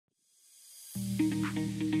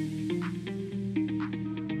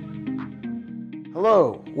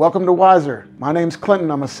Hello, welcome to Wiser. My name's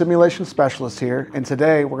Clinton, I'm a simulation specialist here, and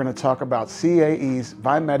today we're going to talk about CAE's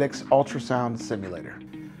Vimedix ultrasound simulator.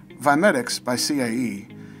 Vimedix by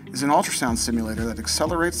CAE is an ultrasound simulator that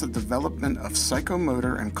accelerates the development of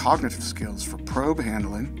psychomotor and cognitive skills for probe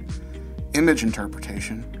handling, image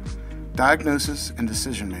interpretation, diagnosis, and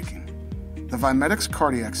decision-making. The Vimedix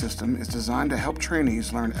cardiac system is designed to help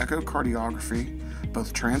trainees learn echocardiography,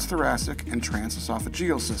 both transthoracic and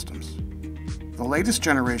transesophageal systems. The latest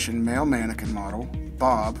generation male mannequin model,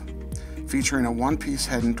 Bob, featuring a one-piece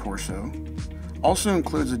head and torso, also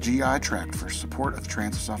includes a GI tract for support of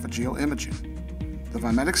transesophageal imaging. The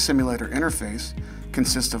Vimedix simulator interface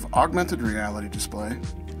consists of augmented reality display,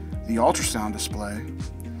 the ultrasound display,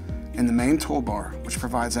 and the main toolbar, which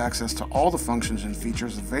provides access to all the functions and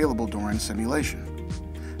features available during simulation.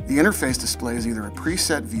 The interface displays either a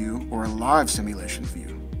preset view or a live simulation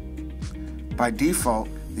view. By default,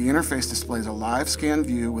 the interface displays a live scan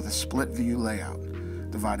view with a split view layout,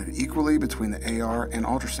 divided equally between the AR and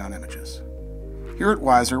ultrasound images. Here at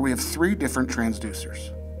Wiser, we have three different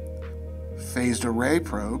transducers: phased array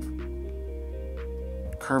probe,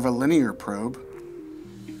 curvilinear probe,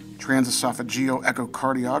 transesophageal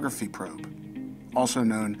echocardiography probe, also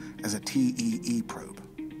known as a TEE probe.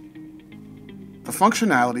 The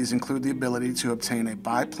functionalities include the ability to obtain a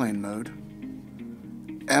biplane mode,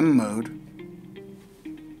 M mode,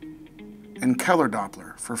 and Keller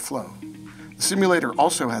Doppler for flow. The simulator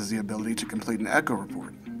also has the ability to complete an echo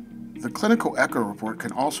report. The clinical echo report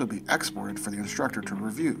can also be exported for the instructor to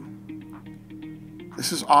review.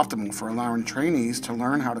 This is optimal for allowing trainees to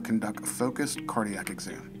learn how to conduct a focused cardiac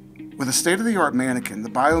exam. With a state-of-the-art mannequin, the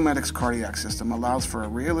Vimedix cardiac system allows for a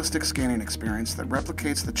realistic scanning experience that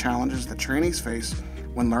replicates the challenges that trainees face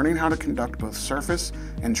when learning how to conduct both surface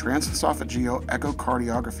and transesophageal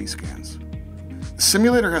echocardiography scans. The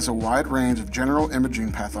simulator has a wide range of general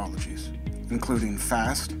imaging pathologies, including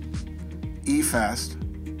FAST, EFAST,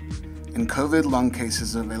 and COVID lung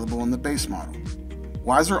cases available in the base model.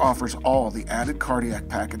 Wiser offers all the added cardiac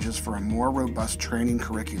packages for a more robust training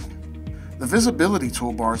curriculum. The visibility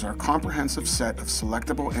toolbars are a comprehensive set of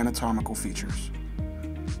selectable anatomical features.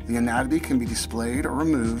 The anatomy can be displayed or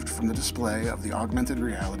removed from the display of the augmented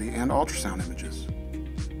reality and ultrasound images.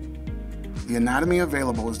 The anatomy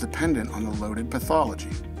available is dependent on the loaded pathology.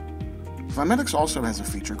 Vimedix also has a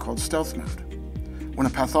feature called stealth mode. When a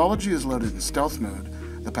pathology is loaded in stealth mode,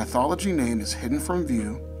 the pathology name is hidden from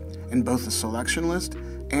view in both the selection list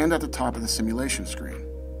and at the top of the simulation screen.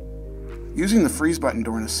 Using the freeze button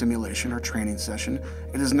during a simulation or training session,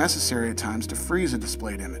 it is necessary at times to freeze a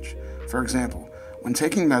displayed image. For example, when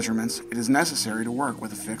taking measurements, it is necessary to work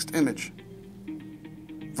with a fixed image.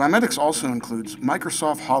 Vimedix also includes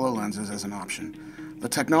Microsoft HoloLenses as an option. The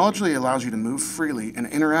technology allows you to move freely and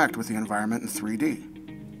interact with the environment in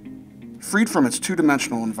 3D. Freed from its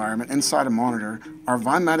two-dimensional environment inside a monitor, our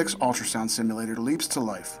Vimedix ultrasound simulator leaps to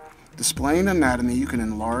life. Displaying anatomy you can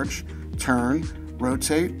enlarge, turn,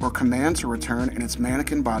 rotate, or command to return in its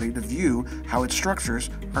mannequin body to view how its structures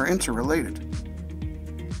are interrelated.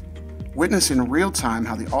 Witness in real time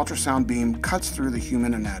how the ultrasound beam cuts through the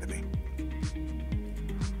human anatomy.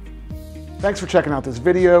 Thanks for checking out this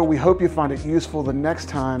video. We hope you find it useful the next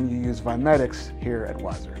time you use Vimedix here at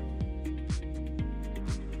Wiser.